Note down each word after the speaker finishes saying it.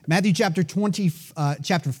Matthew chapter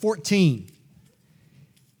 14.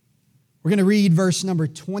 We're going to read verse number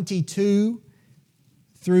 22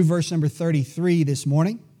 through verse number 33 this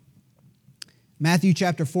morning. Matthew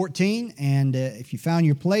chapter 14, and if you found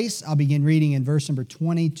your place, I'll begin reading in verse number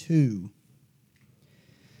 22,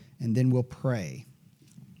 and then we'll pray.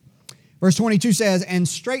 Verse 22 says, "And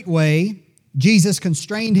straightway Jesus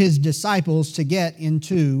constrained his disciples to get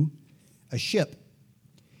into a ship,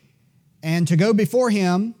 and to go before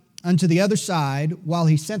him unto the other side, while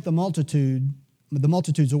he sent the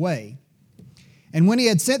multitudes away. And when he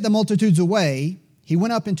had sent the multitudes away, he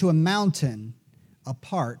went up into a mountain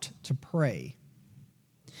apart to pray.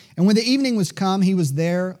 And when the evening was come, he was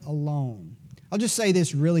there alone." I'll just say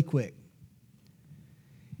this really quick.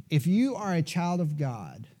 If you are a child of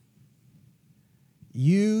God,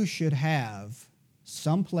 you should have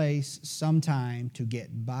some place, some time to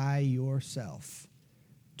get by yourself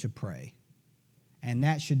to pray. And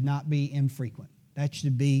that should not be infrequent. That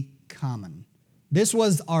should be common. This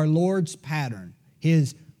was our Lord's pattern,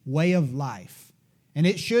 his way of life. And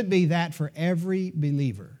it should be that for every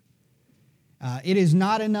believer. It is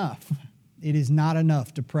not enough. It is not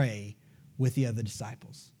enough to pray with the other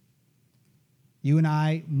disciples. You and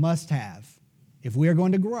I must have, if we are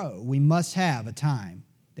going to grow, we must have a time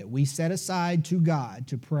that we set aside to God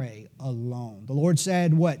to pray alone. The Lord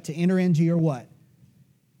said what? To enter into your what?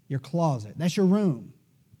 Your closet. That's your room.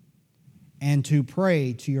 And to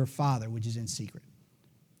pray to your Father, which is in secret.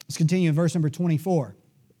 Let's continue in verse number 24.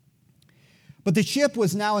 "But the ship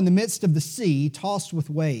was now in the midst of the sea, tossed with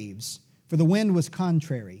waves, for the wind was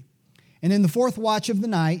contrary. And in the fourth watch of the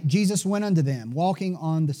night, Jesus went unto them, walking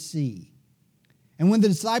on the sea. And when the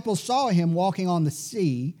disciples saw him walking on the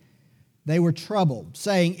sea, they were troubled,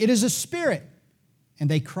 saying, It is a spirit. And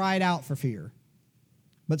they cried out for fear.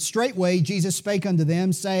 But straightway Jesus spake unto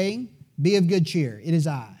them, saying, Be of good cheer, it is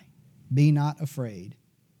I, be not afraid.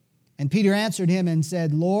 And Peter answered him and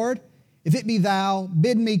said, Lord, if it be thou,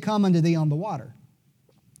 bid me come unto thee on the water.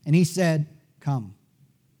 And he said, Come.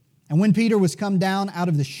 And when Peter was come down out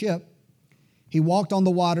of the ship, he walked on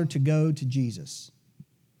the water to go to Jesus.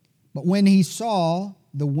 But when he saw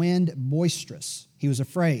the wind boisterous, he was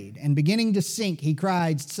afraid, and beginning to sink, he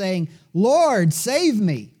cried, saying, Lord, save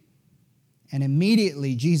me. And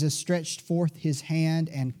immediately Jesus stretched forth his hand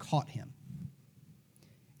and caught him,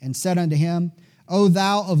 and said unto him, O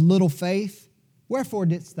thou of little faith, wherefore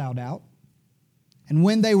didst thou doubt? And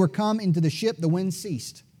when they were come into the ship, the wind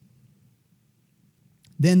ceased.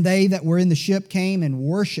 Then they that were in the ship came and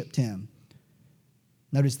worshipped him."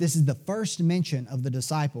 Notice this is the first mention of the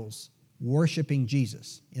disciples worshiping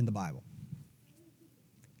Jesus in the Bible.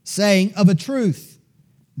 "Saying, Of a truth,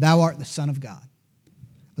 thou art the Son of God."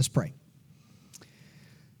 Let's pray.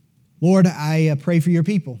 Lord, I pray for your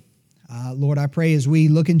people. Lord, I pray as we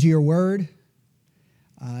look into your word,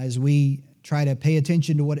 as we try to pay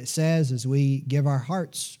attention to what it says, as we give our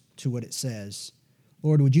hearts to what it says.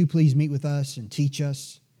 Lord, would you please meet with us and teach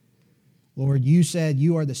us? Lord, you said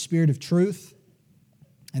you are the Spirit of truth,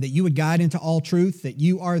 and that you would guide into all truth, that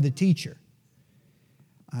you are the teacher.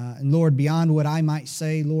 And Lord, beyond what I might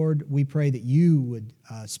say, Lord, we pray that you would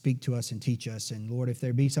speak to us and teach us. And Lord, if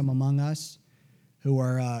there be some among us who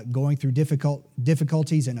are going through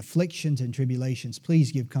difficulties and afflictions and tribulations,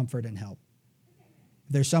 please give comfort and help.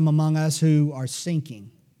 If there's some among us who are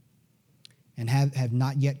sinking and have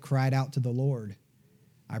not yet cried out to the Lord,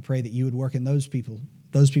 I pray that you would work in those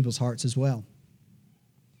people's hearts as well.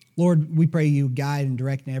 Lord, we pray you guide and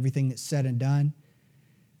direct in everything that's said and done.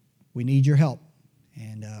 We need your help,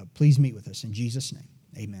 and please meet with us in Jesus' name.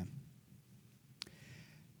 Amen.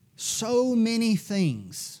 So many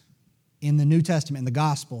things in the New Testament and the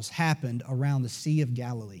Gospels happened around the Sea of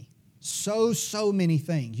Galilee. So many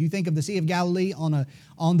things. You think of the Sea of Galilee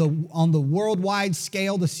on the worldwide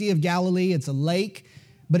scale, the Sea of Galilee, it's a lake,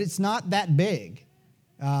 but it's not that big.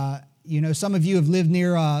 Some of you have lived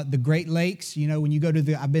near the Great Lakes. When you go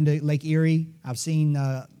to I've been to Lake Erie. I've seen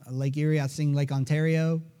Lake Erie. I've seen Lake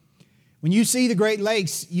Ontario. When you see the Great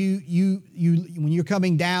Lakes, you when you're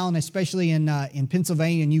coming down, especially in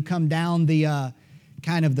Pennsylvania, and you come down the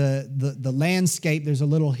kind of the landscape, there's a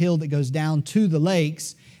little hill that goes down to the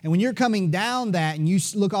lakes. And when you're coming down that and you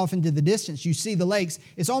look off into the distance, you see the lakes.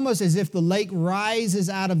 It's almost as if the lake rises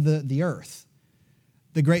out of the earth.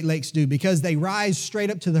 The Great Lakes do, because they rise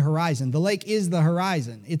straight up to the horizon. The lake is the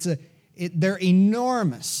horizon. They're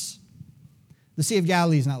enormous. The Sea of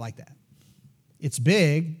Galilee is not like that. It's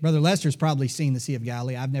big. Brother Lester's probably seen the Sea of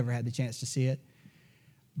Galilee. I've never had the chance to see it.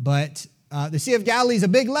 But the Sea of Galilee is a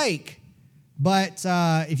big lake, But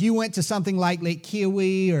if you went to something like Lake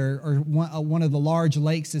Kiowee or one of the large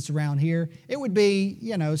lakes that's around here, it would be,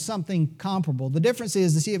 something comparable. The difference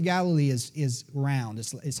is the Sea of Galilee is round.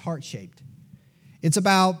 It's heart-shaped. It's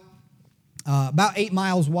about 8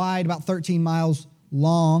 miles wide, about 13 miles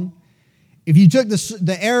long. If you took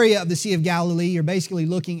the area of the Sea of Galilee, you're basically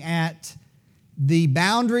looking at the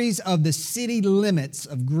boundaries of the city limits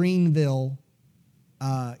of Greenville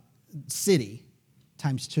city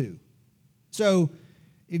times 2. So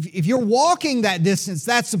if you're walking that distance,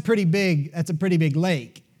 that's a pretty big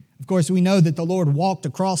lake. Of course, we know that the Lord walked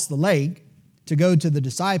across the lake to go to the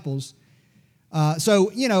disciples. So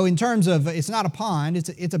in terms of, it's not a pond,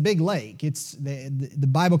 it's a big lake. The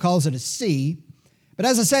Bible calls it a sea. But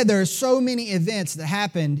as I said, there are so many events that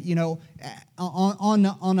happened,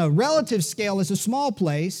 on a relative scale, it's a small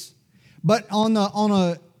place, but in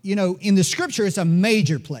the Scripture, it's a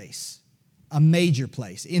major place. A major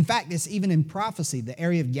place. In fact, it's even in prophecy, the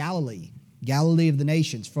area of Galilee of the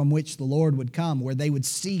nations, from which the Lord would come, where they would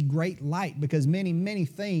see great light, because many, many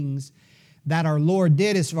things that our Lord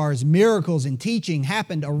did as far as miracles and teaching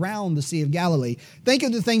happened around the Sea of Galilee. Think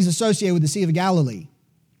of the things associated with the Sea of Galilee.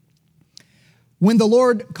 When the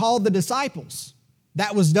Lord called the disciples,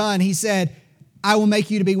 that was done. He said, I will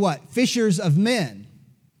make you to be what? Fishers of men.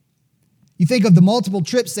 You think of the multiple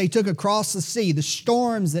trips they took across the sea, the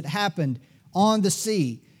storms that happened on the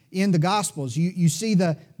sea in the Gospels. You see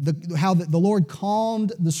how the Lord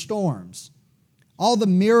calmed the storms. All the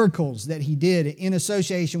miracles that He did in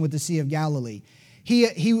association with the Sea of Galilee.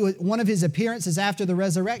 One of His appearances after the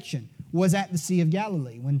resurrection was at the Sea of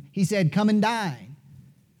Galilee when He said, come and dine,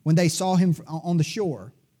 when they saw Him on the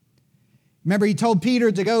shore. Remember, He told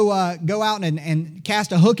Peter to go out and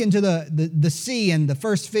cast a hook into the sea, and the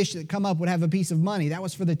first fish that come up would have a piece of money. That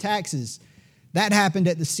was for the taxes. That happened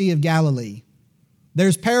at the Sea of Galilee.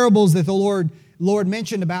 There's parables that the Lord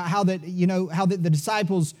mentioned about how the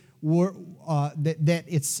disciples were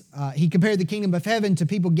He compared the kingdom of heaven to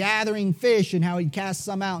people gathering fish, and how He'd cast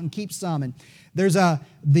some out and keep some. And there's the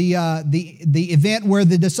event where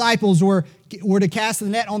the disciples were to cast the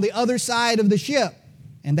net on the other side of the ship,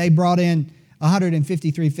 and they brought in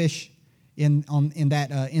 153 fish in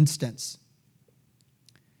that instance.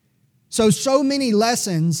 So many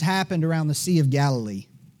lessons happened around the Sea of Galilee,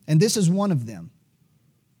 and this is one of them.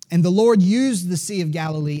 And the Lord used the Sea of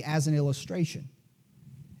Galilee as an illustration.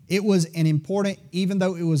 It was an important, even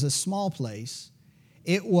though it was a small place,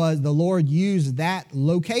 the Lord used that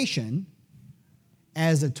location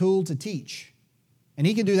as a tool to teach. And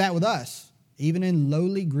He can do that with us, even in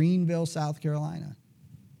lowly Greenville, South Carolina.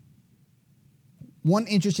 One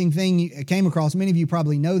interesting thing I came across, many of you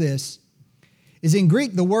probably know this, is in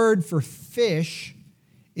Greek, the word for fish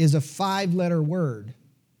is a 5-letter word.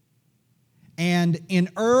 And in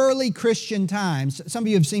early Christian times, some of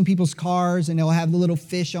you have seen people's cars and they'll have the little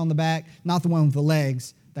fish on the back, not the one with the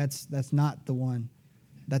legs. That's not the one.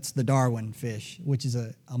 That's the Darwin fish, which is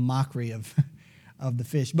a mockery of the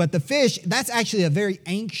fish. But the fish, that's actually a very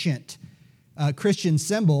ancient Christian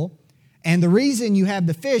symbol. And the reason you have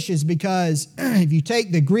the fish is because if you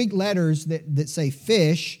take the Greek letters that say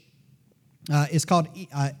fish, it's called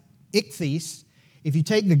ichthys. If you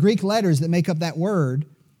take the Greek letters that make up that word,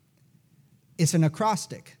 it's an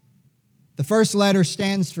acrostic. The first letter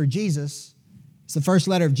stands for Jesus. It's the first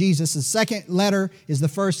letter of Jesus. The second letter is the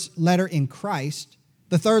first letter in Christ.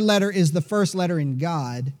 The third letter is the first letter in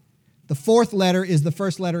God. The fourth letter is the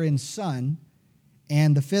first letter in Son.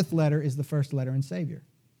 And the fifth letter is the first letter in Savior.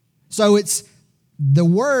 So it's the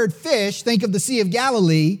word fish. Think of the Sea of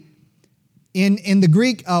Galilee. In the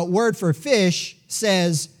Greek word for fish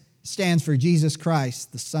stands for Jesus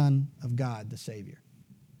Christ, the Son of God, the Savior.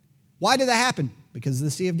 Why did that happen? Because of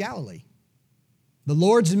the Sea of Galilee. The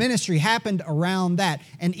Lord's ministry happened around that.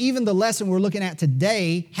 And even the lesson we're looking at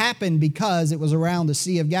today happened because it was around the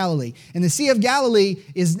Sea of Galilee. And the Sea of Galilee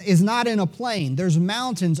is not in a plain. There's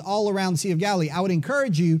mountains all around the Sea of Galilee. I would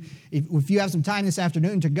encourage you, if you have some time this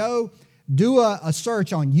afternoon, to go do a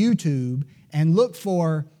search on YouTube and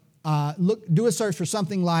do a search for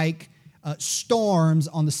something like storms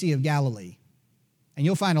on the Sea of Galilee. And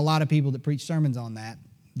you'll find a lot of people that preach sermons on that.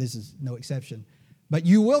 This is no exception. But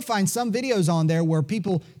you will find some videos on there where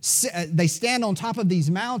people, they stand on top of these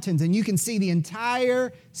mountains and you can see the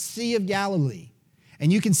entire Sea of Galilee. And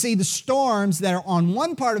you can see the storms that are on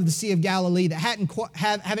one part of the Sea of Galilee that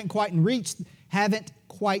haven't quite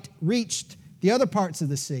reached the other parts of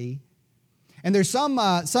the sea. And there's some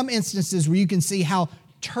instances where you can see how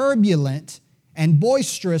turbulent and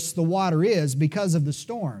boisterous the water is because of the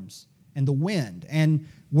storms and the wind, and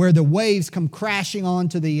where the waves come crashing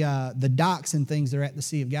onto the docks and things that are at the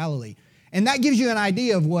Sea of Galilee. And that gives you an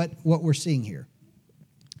idea of what we're seeing here.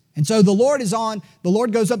 And so the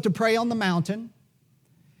Lord goes up to pray on the mountain.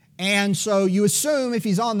 And so you assume if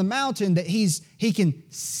he's on the mountain that he can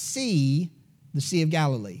see the Sea of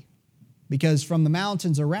Galilee. Because from the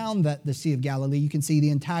mountains around the Sea of Galilee, you can see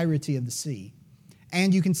the entirety of the sea.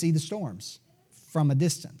 And you can see the storms from a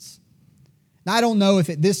distance. Now, I don't know if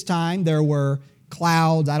at this time there were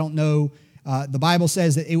clouds. I don't know. The Bible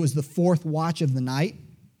says that it was the fourth watch of the night,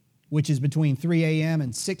 which is between 3 a.m.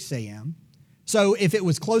 and 6 a.m. So if it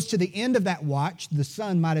was close to the end of that watch, the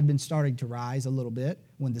sun might have been starting to rise a little bit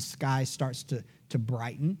when the sky starts to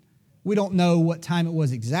brighten. We don't know what time it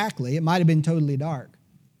was exactly. It might have been totally dark.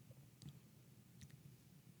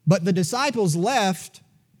 But the disciples left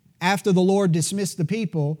after the Lord dismissed the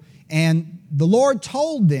people, and the Lord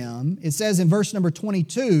told them, it says in verse number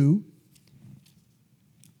 22,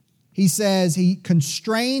 he says he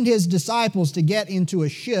constrained his disciples to get into a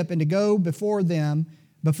ship and to go before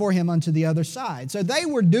him unto the other side. So they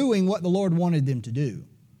were doing what the Lord wanted them to do.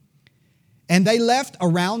 And they left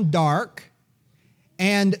around dark,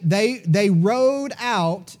 and they rowed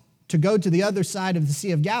out to go to the other side of the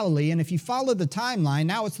Sea of Galilee. And if you follow the timeline,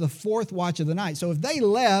 now it's the fourth watch of the night. So if they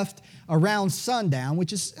left around sundown,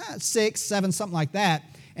 which is 6, 7, something like that,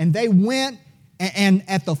 and they went, and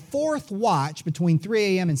at the fourth watch between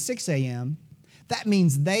 3 a.m. and 6 a.m., that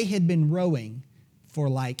means they had been rowing for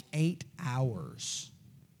like 8 hours.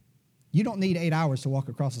 You don't need 8 hours to walk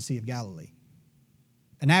across the Sea of Galilee.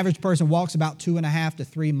 An average person walks about 2.5 to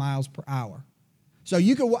 3 miles per hour. So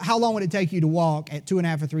how long would it take you to walk at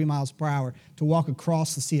 2.5 or 3 miles per hour to walk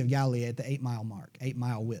across the Sea of Galilee at the 8-mile mark,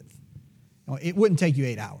 8-mile width? It wouldn't take you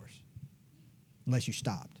 8 hours unless you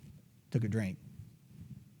stopped, took a drink.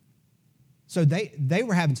 So they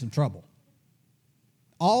were having some trouble.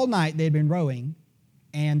 All night they had been rowing,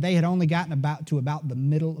 and they had only gotten to about the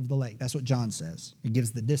middle of the lake. That's what John says. It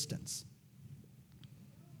gives the distance.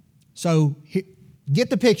 So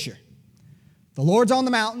get the picture. The Lord's on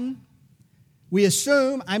the mountain.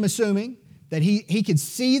 I'm assuming, that he could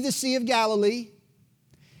see the Sea of Galilee.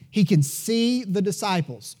 He can see the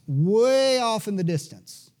disciples way off in the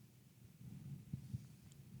distance.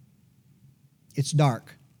 It's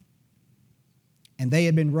dark. And they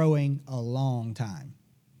had been rowing a long time.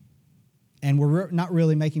 And we're not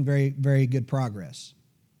really making very, very good progress.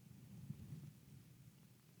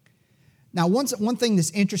 Now, one thing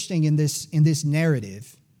that's interesting in this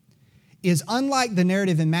narrative is, unlike the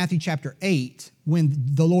narrative in Matthew chapter 8, when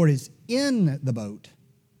the Lord is in the boat,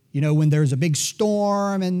 when there's a big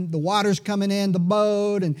storm and the water's coming in the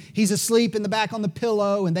boat and he's asleep in the back on the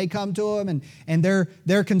pillow and they come to him and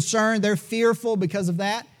they're concerned, they're fearful because of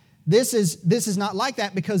that. This is not like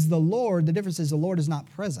that, because the difference is the Lord is not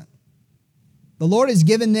present. The Lord has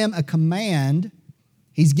given them a command.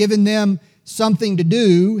 He's given them something to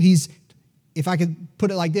do. If I could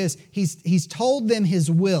put it like this, he's told them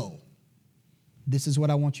his will. This is what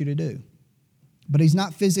I want you to do. But he's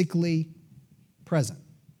not physically present.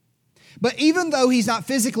 But even though he's not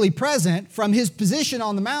physically present, from his position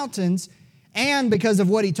on the mountains, and because of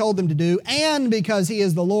what he told them to do, and because he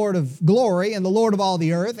is the Lord of glory and the Lord of all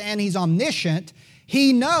the earth, and he's omniscient,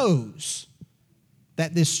 he knows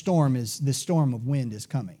that this storm of wind is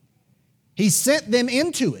coming. He sent them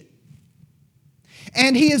into it.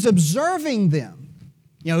 And he is observing them.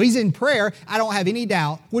 He's in prayer. I don't have any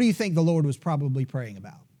doubt. What do you think the Lord was probably praying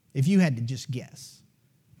about? If you had to just guess.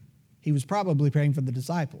 He was probably praying for the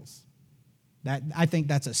disciples. I think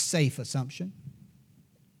that's a safe assumption.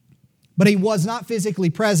 But he was not physically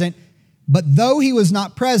present. But though he was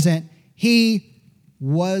not present, he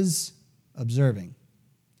was observing.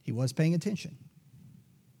 He was paying attention.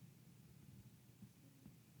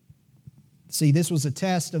 See, this was a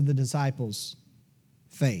test of the disciples'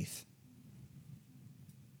 faith.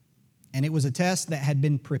 And it was a test that had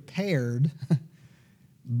been prepared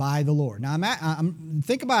by the Lord. Now,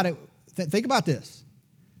 think about it. Think about this.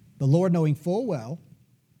 The Lord knowing full well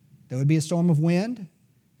there would be a storm of wind.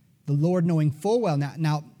 The Lord knowing full well.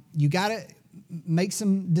 Now you got to make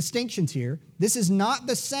some distinctions here. This is not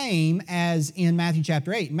the same as in Matthew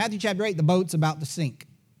chapter 8. In Matthew chapter 8, the boat's about to sink.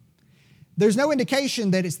 There's no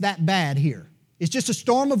indication that it's that bad here. It's just a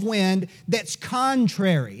storm of wind that's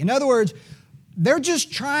contrary. In other words, they're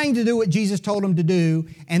just trying to do what Jesus told them to do,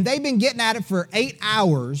 and they've been getting at it for 8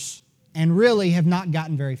 hours and really have not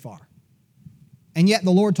gotten very far. And yet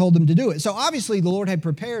the Lord told them to do it. So obviously the Lord had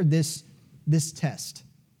prepared this test.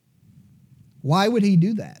 Why would he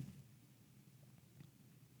do that?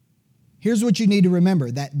 Here's what you need to remember,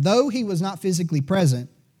 that though he was not physically present,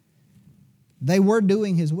 they were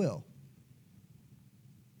doing his will.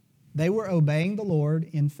 They were obeying the Lord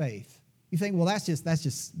in faith. You think, well, that's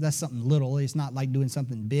something little. It's not like doing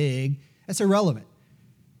something big. That's irrelevant.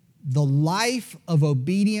 The life of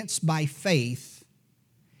obedience by faith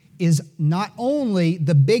is not only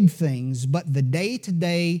the big things, but the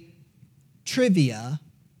day-to-day trivia,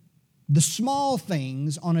 the small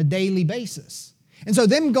things on a daily basis. And so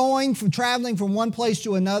them traveling from one place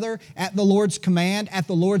to another at the Lord's command, at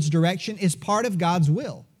the Lord's direction, is part of God's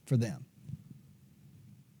will for them.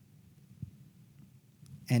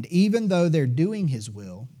 And even though they're doing His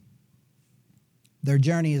will, their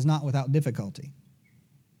journey is not without difficulty.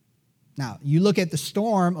 Now, you look at the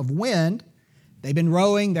storm of wind. They've been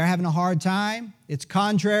rowing. They're having a hard time. It's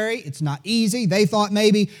contrary. It's not easy. They thought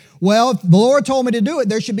maybe, well, if the Lord told me to do it,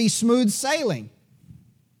 there should be smooth sailing.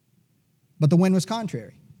 But the wind was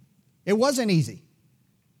contrary. It wasn't easy.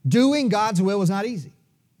 Doing God's will was not easy.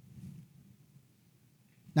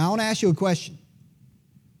 Now, I want to ask you a question.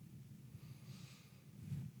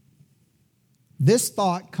 This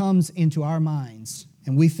thought comes into our minds,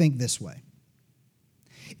 and we think this way.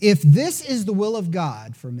 If this is the will of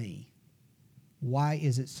God for me, why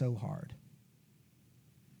is it so hard?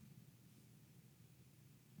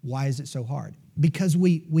 Why is it so hard? Because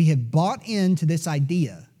we have bought into this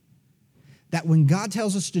idea that when God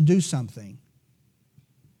tells us to do something,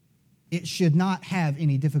 it should not have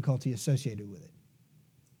any difficulty associated with it.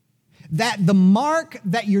 That the mark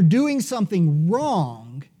that you're doing something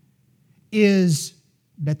wrong is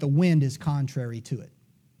that the wind is contrary to it.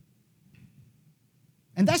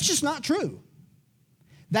 And that's just not true.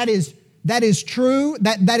 That is true,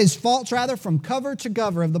 that is false rather from cover to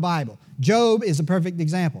cover of the Bible. Job is a perfect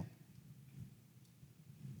example.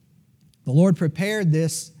 The Lord prepared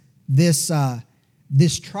this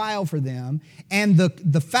trial for them, and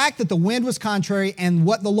the fact that the wind was contrary and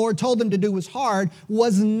what the Lord told them to do was hard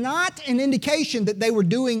was not an indication that they were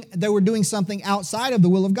doing something outside of the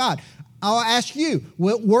will of God. I'll ask you,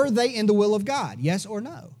 were they in the will of God? Yes or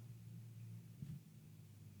no?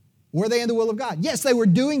 Were they in the will of God? Yes, they were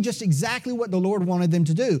doing just exactly what the Lord wanted them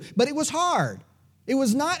to do, but it was hard. It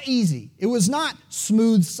was not easy. It was not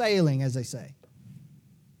smooth sailing, as they say.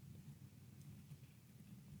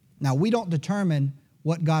 Now, we don't determine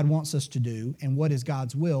what God wants us to do and what is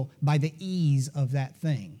God's will by the ease of that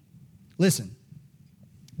thing. Listen,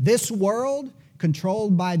 this world,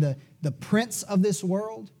 controlled by the prince of this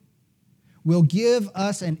world, will give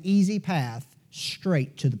us an easy path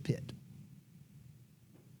straight to the pit.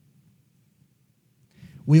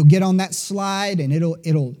 We'll get on that slide and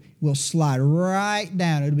we'll slide right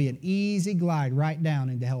down. It'll be an easy glide right down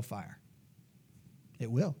into hellfire. It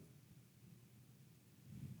will.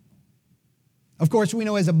 Of course, we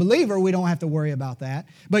know as a believer we don't have to worry about that.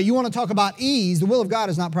 But you want to talk about ease, the will of God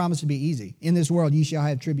is not promised to be easy. In this world ye shall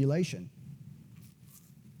have tribulation.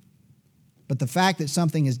 But the fact that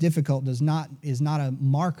something is difficult is not a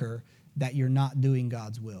marker that you're not doing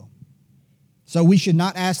God's will. So we should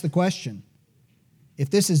not ask the question, if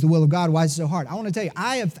this is the will of God, why is it so hard? I want to tell you,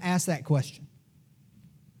 I have asked that question.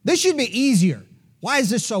 This should be easier. Why is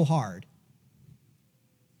this so hard?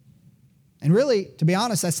 And really, to be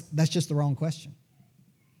honest, that's just the wrong question.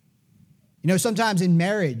 You know, sometimes in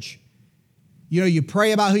marriage, you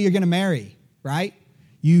pray about who you're going to marry, right?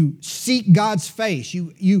 You seek God's face.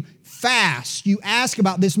 You fast. You ask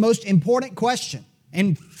about this most important question.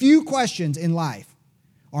 And few questions in life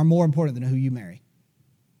are more important than who you marry.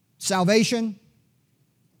 Salvation,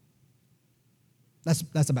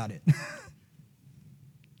 that's about it.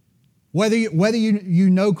 Whether you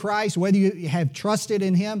know Christ, whether you have trusted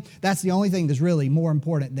in Him, that's the only thing that's really more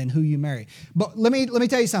important than who you marry. But let me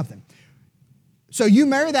tell you something. So you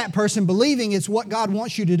marry that person believing it's what God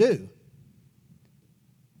wants you to do.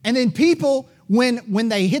 And then people, when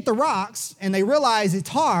they hit the rocks and they realize it's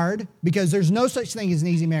hard, because there's no such thing as an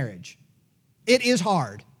easy marriage. It is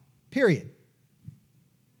hard, period.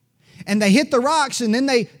 And they hit the rocks, and then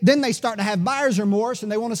they start to have buyer's remorse,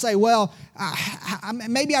 and they want to say, well,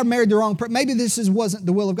 maybe I married the wrong person. Maybe this wasn't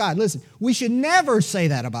the will of God. Listen, we should never say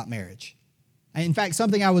that about marriage. In fact,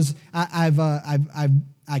 something I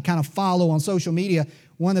kind of follow on social media,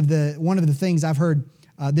 one of the things I've heard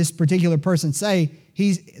this particular person say,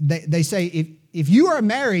 they say, if you are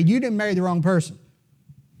married, you didn't marry the wrong person.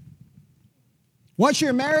 Once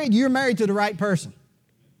you're married to the right person.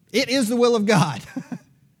 It is the will of God.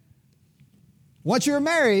 Once you're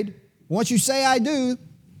married, once you say I do,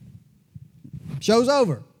 show's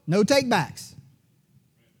over. No takebacks.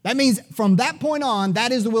 That means from that point on,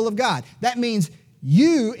 that is the will of God. That means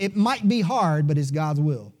it might be hard, but it's God's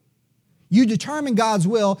will. You determine God's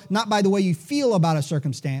will not by the way you feel about a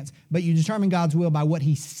circumstance, but you determine God's will by what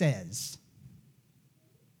He says.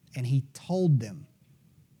 And He told them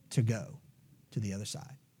to go. to the other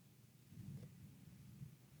side.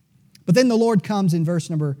 But then the Lord comes in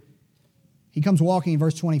he comes walking in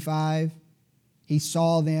verse 25. He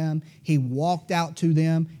saw them. He walked out to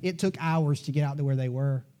them. It took hours to get out to where they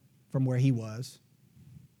were from where he was.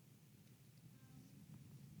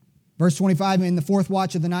 Verse 25, in the fourth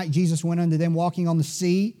watch of the night, Jesus went unto them walking on the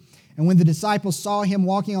sea. And when the disciples saw him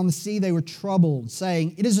walking on the sea, they were troubled,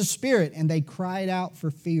 saying, It is a spirit, and they cried out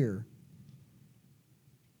for fear.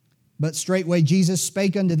 But straightway Jesus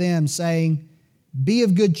spake unto them, saying, Be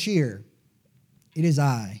of good cheer, it is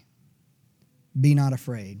I, be not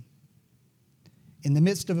afraid. In the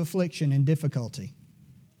midst of affliction and difficulty,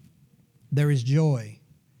 there is joy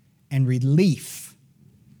and relief.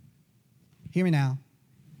 Hear me now.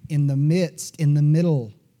 In the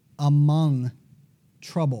middle, among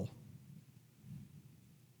trouble.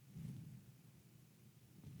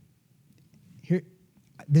 Here,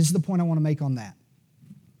 this is the point I want to make on that.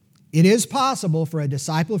 It is possible for a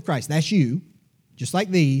disciple of Christ, that's you, just like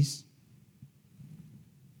these,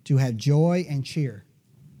 to have joy and cheer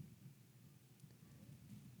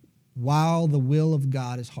while the will of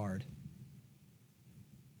God is hard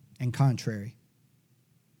and contrary.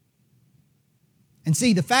 And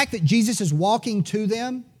see, the fact that Jesus is walking to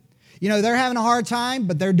them, they're having a hard time,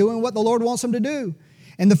 but they're doing what the Lord wants them to do.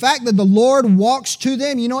 And the fact that the Lord walks to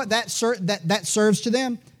them, you know what that serves to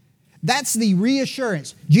them? That's the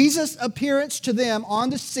reassurance. Jesus' appearance to them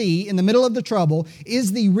on the sea in the middle of the trouble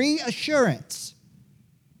is the reassurance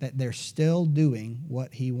that they're still doing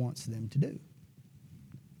what he wants them to do.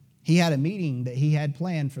 He had a meeting that he had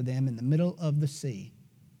planned for them in the middle of the sea.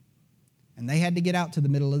 And they had to get out to the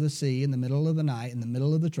middle of the sea in the middle of the night, in the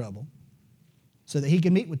middle of the trouble, so that he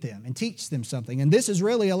could meet with them and teach them something. And this is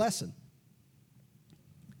really a lesson.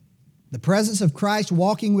 The presence of Christ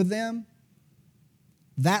walking with them,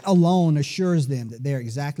 that alone assures them that they're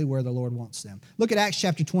exactly where the Lord wants them. Look at Acts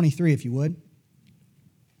chapter 23, if you would.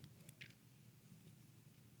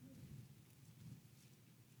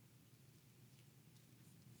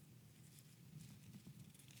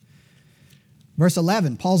 Verse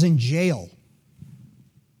 11, Paul's in jail.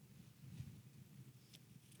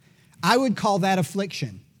 I would call that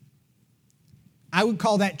affliction. I would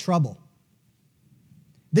call that trouble.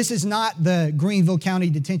 This is not the Greenville County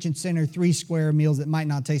Detention Center 3 square meals that might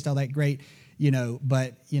not taste all that great,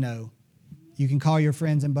 but, you can call your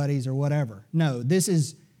friends and buddies or whatever. No, this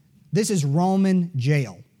is Roman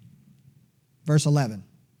jail. Verse 11.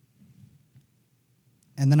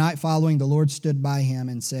 And the night following, the Lord stood by him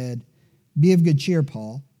and said, Be of good cheer,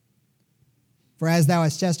 Paul. For as thou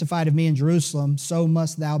hast testified of me in Jerusalem, so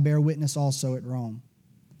must thou bear witness also at Rome.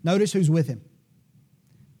 Notice who's with him.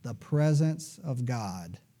 The presence of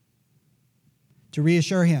God. To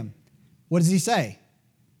reassure him, what does he say?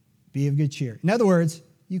 Be of good cheer. In other words,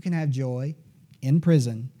 you can have joy in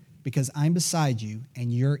prison because I'm beside you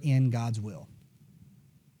and you're in God's will.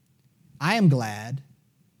 I am glad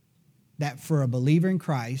that for a believer in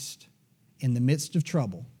Christ, in the midst of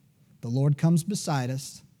trouble, the Lord comes beside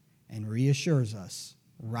us and reassures us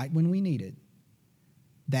right when we need it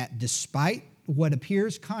that despite what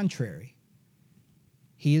appears contrary,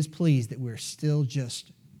 he is pleased that we're still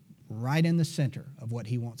just right in the center of what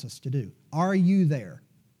he wants us to do. Are you there?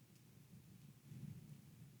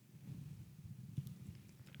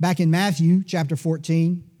 Back in Matthew chapter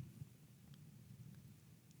 14,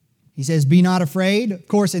 he says, Be not afraid. Of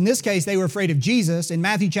course, in this case, they were afraid of Jesus. In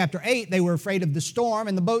Matthew chapter 8, they were afraid of the storm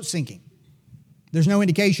and the boat sinking. There's no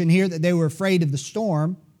indication here that they were afraid of the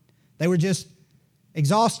storm. They were just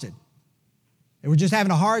exhausted. They were just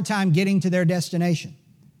having a hard time getting to their destination.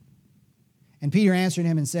 And Peter answered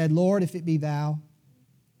him and said, Lord, if it be thou.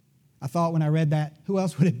 I thought when I read that, who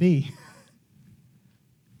else would it be?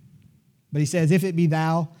 But he says, If it be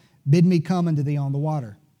thou, bid me come unto thee on the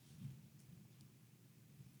water.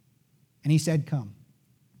 And he said, Come.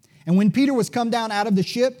 And when Peter was come down out of the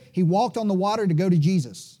ship, he walked on the water to go to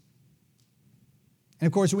Jesus. And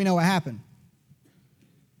of course, we know what happened.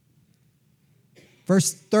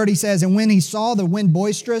 Verse 30 says, And when he saw the wind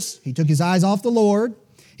boisterous, he took his eyes off the Lord.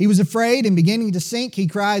 He was afraid, and beginning to sink, he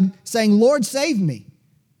cried, saying, Lord, save me.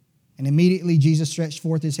 And immediately Jesus stretched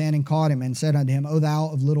forth his hand and caught him and said unto him, O thou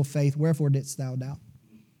of little faith, wherefore didst thou doubt?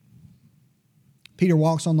 Peter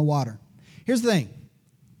walks on the water. Here's the thing.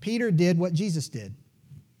 Peter did what Jesus did.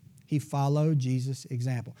 He followed Jesus'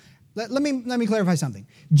 example. Let me clarify something.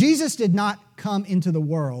 Jesus did not come into the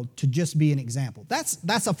world to just be an example.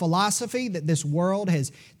 That's a philosophy that this world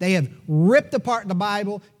they have ripped apart the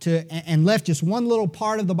Bible and left just one little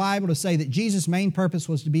part of the Bible to say that Jesus' main purpose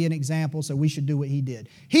was to be an example, so we should do what he did.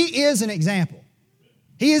 He is an example.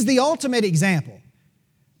 He is the ultimate example.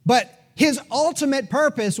 But his ultimate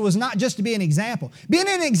purpose was not just to be an example. Being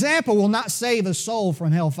an example will not save a soul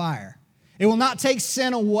from hellfire. It will not take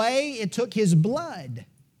sin away. It took his blood.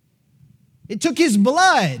 It took his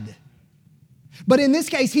blood. But in this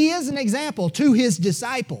case, he is an example to his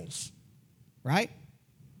disciples, right?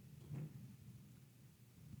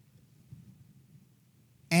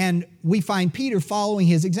 And we find Peter following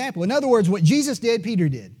his example. In other words, what Jesus did, Peter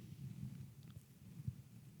did.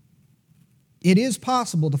 It is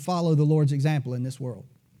possible to follow the Lord's example in this world.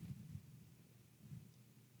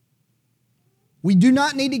 We do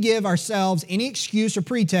not need to give ourselves any excuse or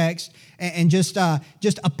pretext and just a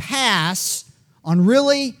pass on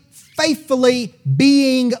really faithfully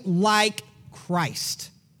being like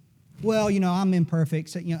Christ. Well, I'm imperfect.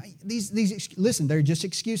 So, listen, they're just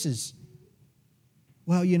excuses.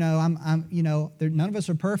 Well, none of us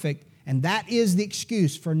are perfect, and that is the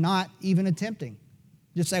excuse for not even attempting.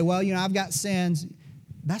 Just say, well, I've got sins.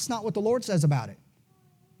 That's not what the Lord says about it.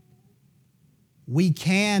 We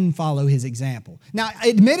can follow his example. Now,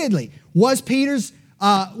 admittedly, was Peter's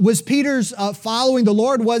following the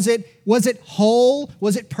Lord? Was it whole?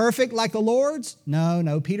 Was it perfect like the Lord's?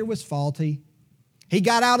 No. Peter was faulty. He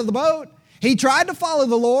got out of the boat. He tried to follow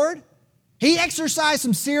the Lord. He exercised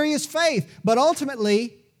some serious faith, but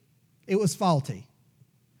ultimately, it was faulty.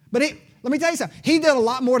 But let me tell you something. He did a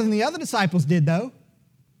lot more than the other disciples did, though.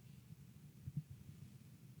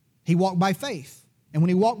 He walked by faith. And when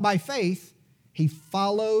he walked by faith, he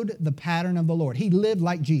followed the pattern of the Lord. He lived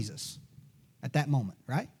like Jesus at that moment,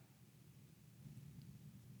 right?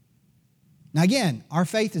 Now again, our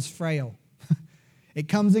faith is frail. It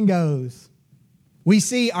comes and goes. We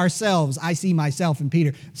see ourselves, I see myself and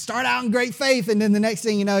Peter, start out in great faith, and then the next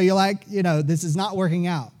thing you know, you're like, this is not working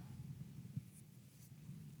out.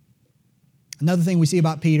 Another thing we see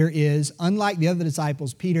about Peter is, unlike the other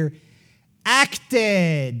disciples, Peter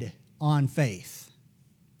acted on faith.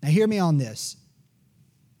 Now hear me on this.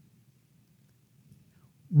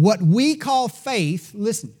 What we call faith,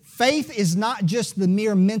 listen, faith is not just the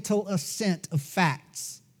mere mental assent of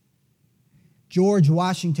facts. George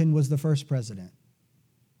Washington was the first president.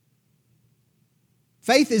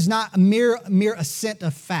 Faith is not a mere assent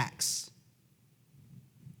of facts.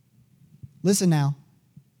 Listen now.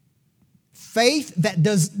 Faith that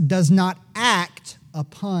does not act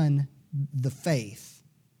upon the faith,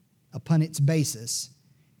 upon its basis,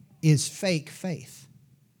 is fake faith.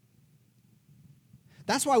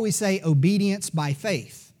 That's why we say obedience by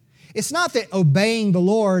faith. It's not that obeying the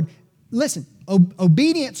Lord, listen,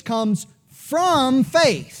 obedience comes from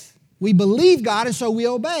faith. We believe God and so we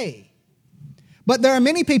obey. But there are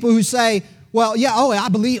many people who say, well, yeah, I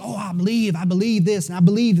believe this and I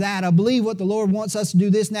believe that. I believe what the Lord wants us to do,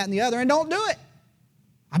 this and that and the other, and don't do it.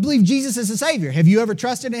 I believe Jesus is the Savior. Have you ever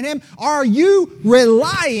trusted in Him? Are you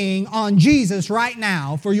relying on Jesus right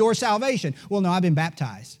now for your salvation? Well, no, I've been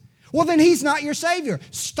baptized. Well, then He's not your Savior.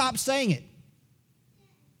 Stop saying it.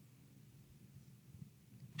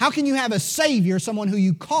 How can you have a Savior, someone who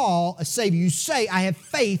you call a Savior? You say, I have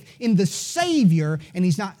faith in the Savior, and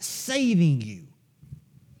He's not saving you.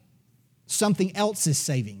 Something else is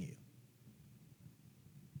saving you.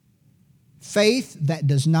 Faith that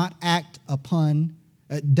does not act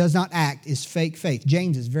is fake faith.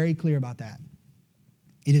 James is very clear about that.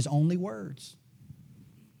 It is only words.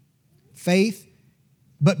 Faith,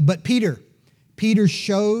 but Peter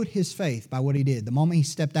showed his faith by what he did. The moment he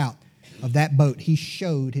stepped out of that boat, he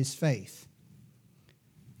showed his faith.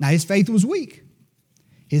 Now, his faith was weak.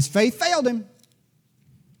 His faith failed him.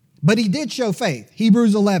 But he did show faith.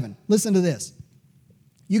 Hebrews 11. Listen to this.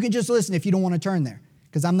 You can just listen if you don't want to turn there,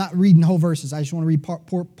 because I'm not reading whole verses. I just want to read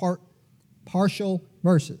partial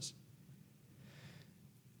verses.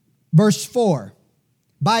 Verse 4,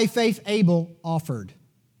 by faith Abel offered.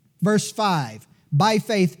 Verse 5, by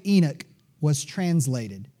faith Enoch was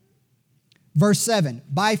translated. Verse 7,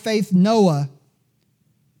 by faith Noah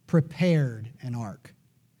prepared an ark.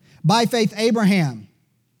 By faith Abraham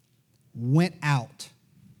went out.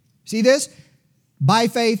 See this? By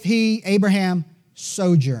faith Abraham,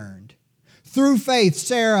 sojourned. Through faith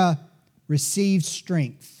Sarah received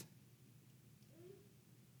strength.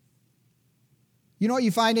 You know what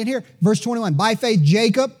you find in here? Verse 21, by faith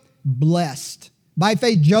Jacob blessed. By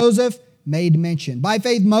faith Joseph made mention. By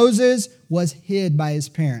faith Moses was hid by his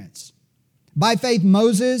parents. By faith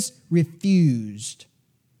Moses refused.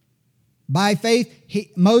 By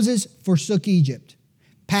faith Moses forsook Egypt,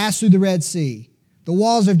 passed through the Red Sea. The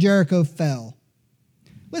walls of Jericho fell.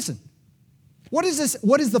 Listen, what is this?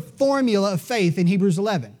 What is the formula of faith in Hebrews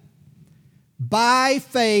 11? By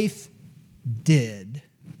faith did.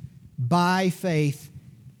 By faith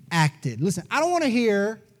acted. Listen, I don't want to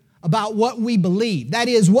hear about what we believe. That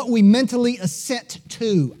is, what we mentally assent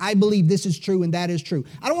to. I believe this is true and that is true.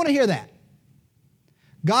 I don't want to hear that.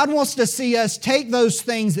 God wants to see us take those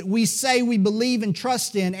things that we say we believe and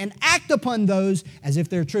trust in and act upon those as if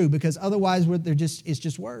they're true, because otherwise it's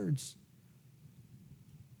just words.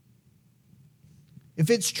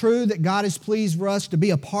 If it's true that God is pleased for us to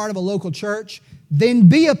be a part of a local church, then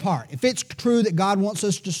be a part. If it's true that God wants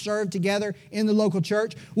us to serve together in the local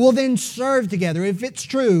church, well, then serve together. If it's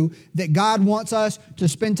true that God wants us to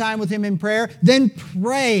spend time with Him in prayer, then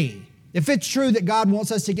pray. If it's true that God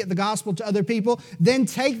wants us to get the gospel to other people, then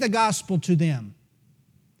take the gospel to them.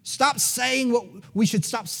 We should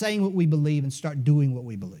stop saying what we believe and start doing what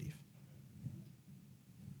we believe.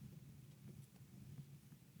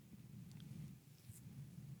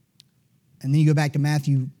 And then you go back to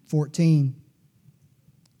Matthew 14.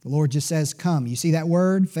 The Lord just says, come. You see that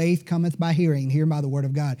word? Faith cometh by hearing, and hearing by the word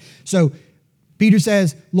of God. So Peter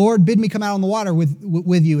says, Lord, bid me come out on the water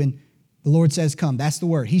with you. And the Lord says, come. That's the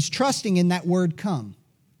word. He's trusting in that word, come.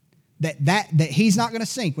 That he's not going to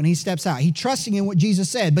sink when he steps out. He's trusting in what Jesus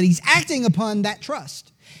said, but he's acting upon that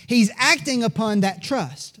trust. He's acting upon that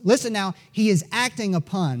trust. Listen now, he is acting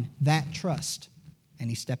upon that trust, and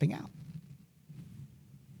he's stepping out.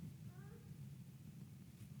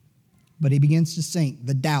 But he begins to sink,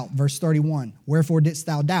 the doubt. Verse 31, wherefore didst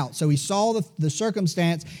thou doubt? So he saw the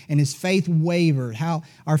circumstance and his faith wavered. How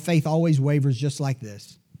our faith always wavers just like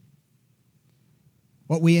this.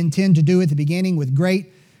 What we intend to do at the beginning with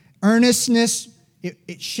great earnestness,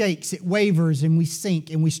 it shakes, it wavers, and we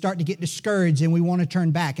sink, and we start to get discouraged, and we want to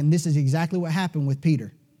turn back. And this is exactly what happened with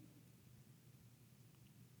Peter.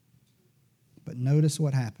 But notice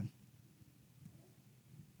what happened.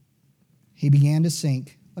 He began to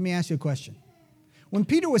sink. Let me ask you a question. When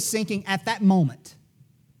Peter was sinking at that moment,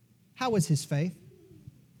 how was his faith?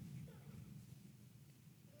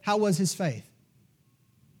 How was his faith?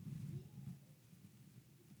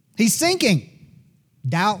 He's sinking.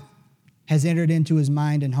 Doubt has entered into his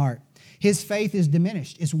mind and heart. His faith is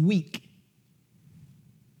diminished. It's weak.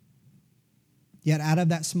 Yet out of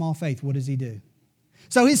that small faith, what does he do?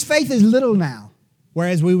 So his faith is little now,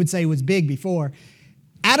 whereas we would say it was big before.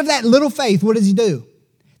 Out of that little faith, what does he do?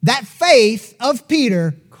 That faith of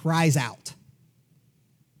Peter cries out.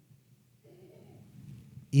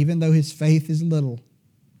 Even though his faith is little,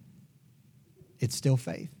 it's still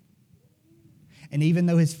faith. And even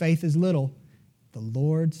though his faith is little, the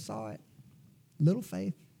Lord saw it. Little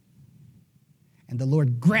faith. And the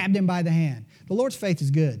Lord grabbed him by the hand. The Lord's faith is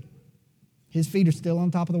good. His feet are still on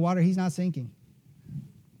top of the water. He's not sinking.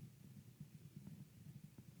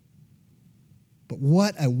 But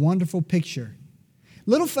what a wonderful picture.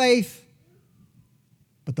 Little faith,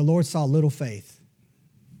 but the Lord saw little faith.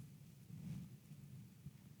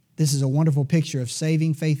 This is a wonderful picture of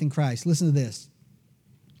saving faith in Christ. Listen to this.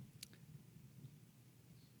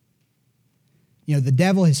 You know, the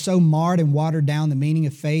devil has so marred and watered down the meaning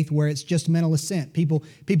of faith where it's just mental assent. People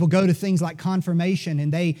go to things like confirmation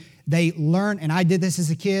and they learn, and I did this as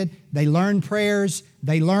a kid, they learn prayers,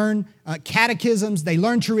 they learn catechisms, they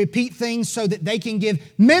learn to repeat things so that they can give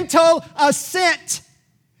mental assent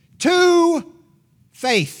to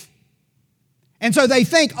faith. And so they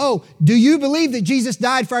think, oh, do you believe that Jesus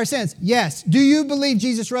died for our sins? Yes. Do you believe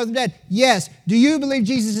Jesus rose from the dead? Yes. Do you believe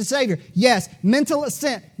Jesus is Savior? Yes. Mental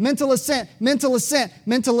assent, mental assent, mental assent,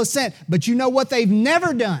 mental assent. But you know what they've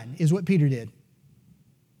never done is what Peter did.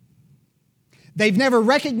 They've never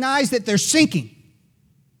recognized that they're sinking.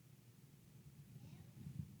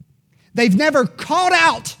 They've never called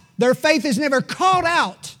out, their faith is never called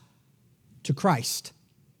out to Christ.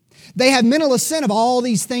 They have mental assent of all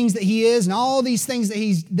these things that he is and all these things that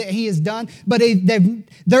he has done, but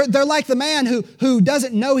they're like the man who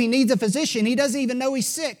doesn't know he needs a physician. He doesn't even know he's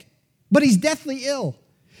sick, but he's deathly ill.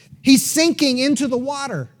 He's sinking into the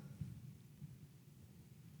water.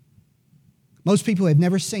 Most people have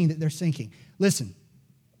never seen that they're sinking. Listen,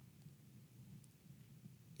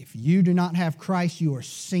 if you do not have Christ, you are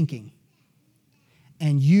sinking,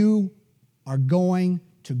 and you are going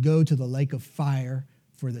to go to the lake of fire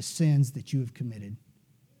for the sins that you have committed,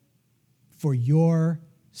 for your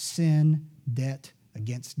sin debt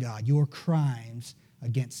against God, your crimes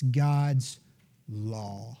against God's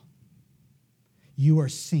law. You are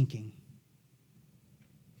sinking.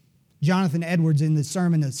 Jonathan Edwards, in the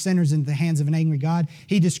sermon, "The Sinners in the Hands of an Angry God,"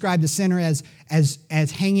 he described the sinner as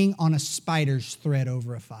hanging on a spider's thread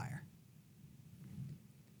over a fire.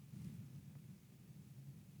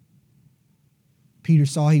 Peter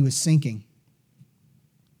saw he was sinking.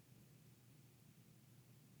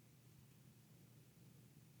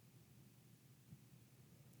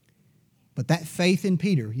 But But that faith in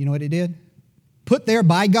Peter, you know what it did? Put there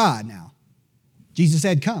by God now. Jesus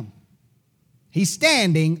said, come. He's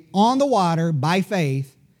standing on the water by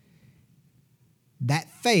faith. That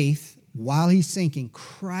faith, while he's sinking,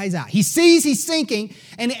 cries out. He sees he's sinking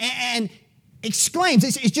and exclaims.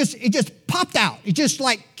 It just popped out. It just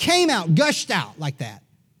like came out, gushed out like that.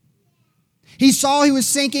 He saw he was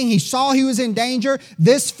sinking. He saw he was in danger.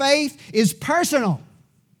 This faith is personal.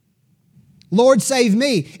 Lord, save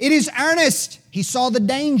me. It is earnest. He saw the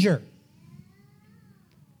danger.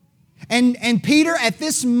 And Peter, at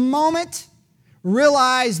this moment,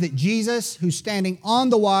 realized that Jesus, who's standing on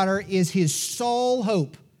the water, is his sole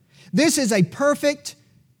hope. This is a perfect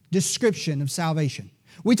description of salvation.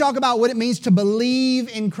 We talk about what it means to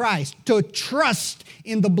believe in Christ, to trust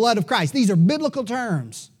in the blood of Christ. These are biblical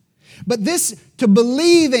terms. But this, to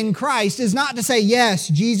believe in Christ, is not to say, yes,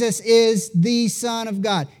 Jesus is the Son of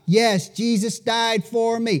God. Yes, Jesus died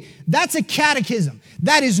for me. That's a catechism.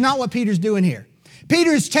 That is not what Peter's doing here.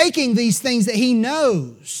 Peter is taking these things that he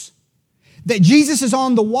knows, that Jesus is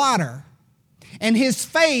on the water, and his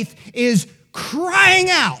faith is crying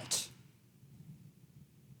out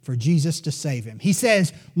for Jesus to save him. He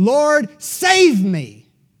says, Lord, save me.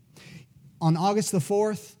 On August the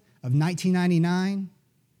 4th of 1999,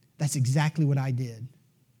 that's exactly what I did.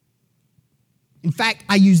 In fact,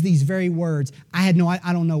 I use these very words. I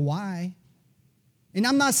don't know why. And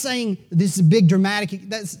I'm not saying this is a big dramatic,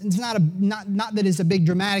 it's not that it's a big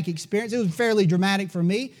dramatic experience. It was fairly dramatic for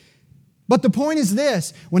me. But the point is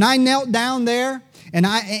this: when I knelt down there and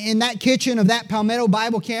in that kitchen of that Palmetto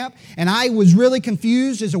Bible camp, and I was really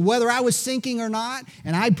confused as to whether I was sinking or not,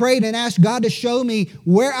 and I prayed and asked God to show me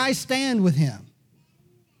where I stand with Him.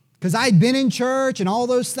 Because I'd been in church and all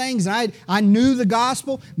those things, and I knew the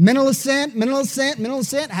gospel, mental assent,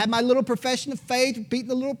 I had my little profession of faith, repeating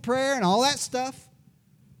the little prayer and all that stuff.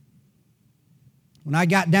 When I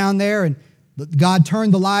got down there and God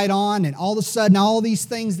turned the light on, and all of a sudden all these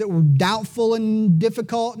things that were doubtful and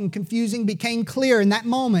difficult and confusing became clear in that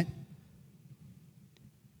moment.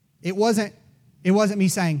 It wasn't me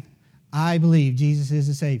saying, I believe Jesus is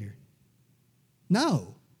the Savior.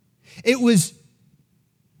 No. It was,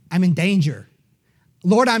 I'm in danger.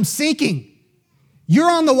 Lord, I'm sinking.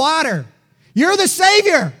 You're on the water. You're the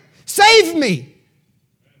Savior. Save me.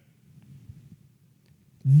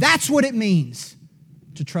 That's what it means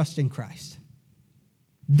to trust in Christ.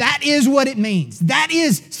 That is what it means. That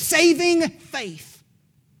is saving faith.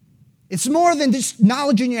 It's more than just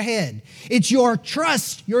knowledge in your head. It's your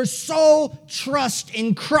trust, your sole trust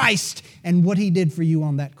in Christ and what He did for you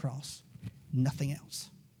on that cross. Nothing else.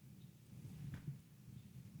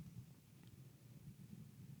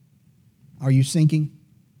 Are you sinking?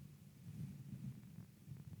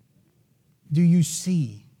 Do you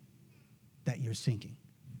see that you're sinking?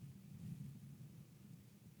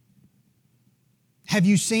 Have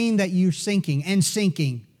you seen that you're sinking and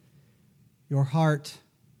sinking? Your heart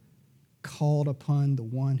called upon the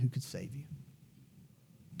one who could save you.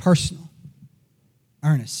 Personal,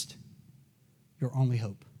 earnest, your only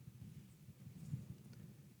hope.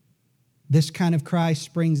 This kind of cry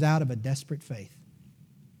springs out of a desperate faith.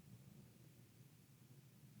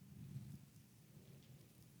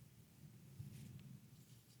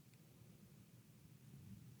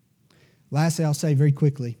 Lastly, I'll say very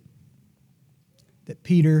quickly that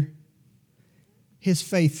Peter, his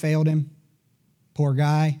faith failed him. Poor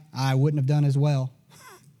guy. I wouldn't have done as well.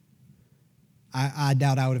 I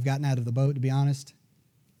doubt I would have gotten out of the boat, to be honest.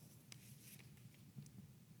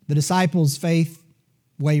 The disciples' faith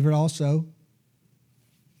wavered also.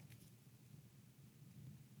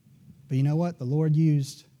 But you know what? The Lord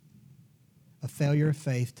used a failure of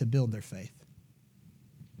faith to build their faith.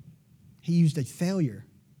 He used a failure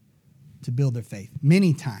to build their faith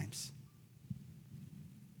many times.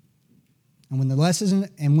 And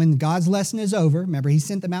when God's lesson is over, remember He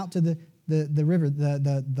sent them out to the river,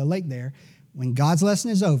 the lake there. When God's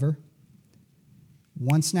lesson is over,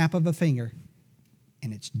 one snap of a finger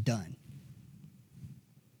and it's done.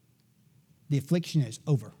 The affliction is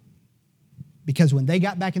over. Because when they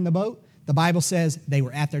got back in the boat, the Bible says they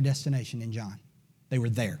were at their destination in John. They were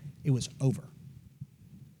there. It was over.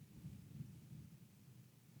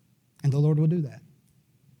 And the Lord will do that.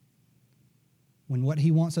 When what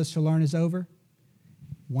He wants us to learn is over,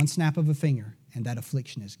 one snap of a finger and that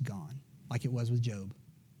affliction is gone, like it was with Job.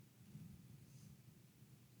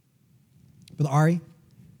 Brother Ari,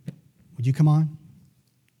 would you come on?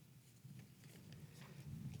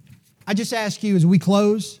 I just ask you as we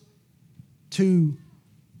close to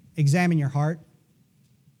examine your heart.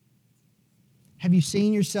 Have you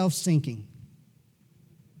seen yourself sinking?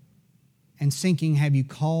 and sinking have you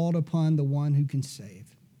called upon the one who can save?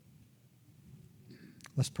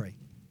 Let's pray.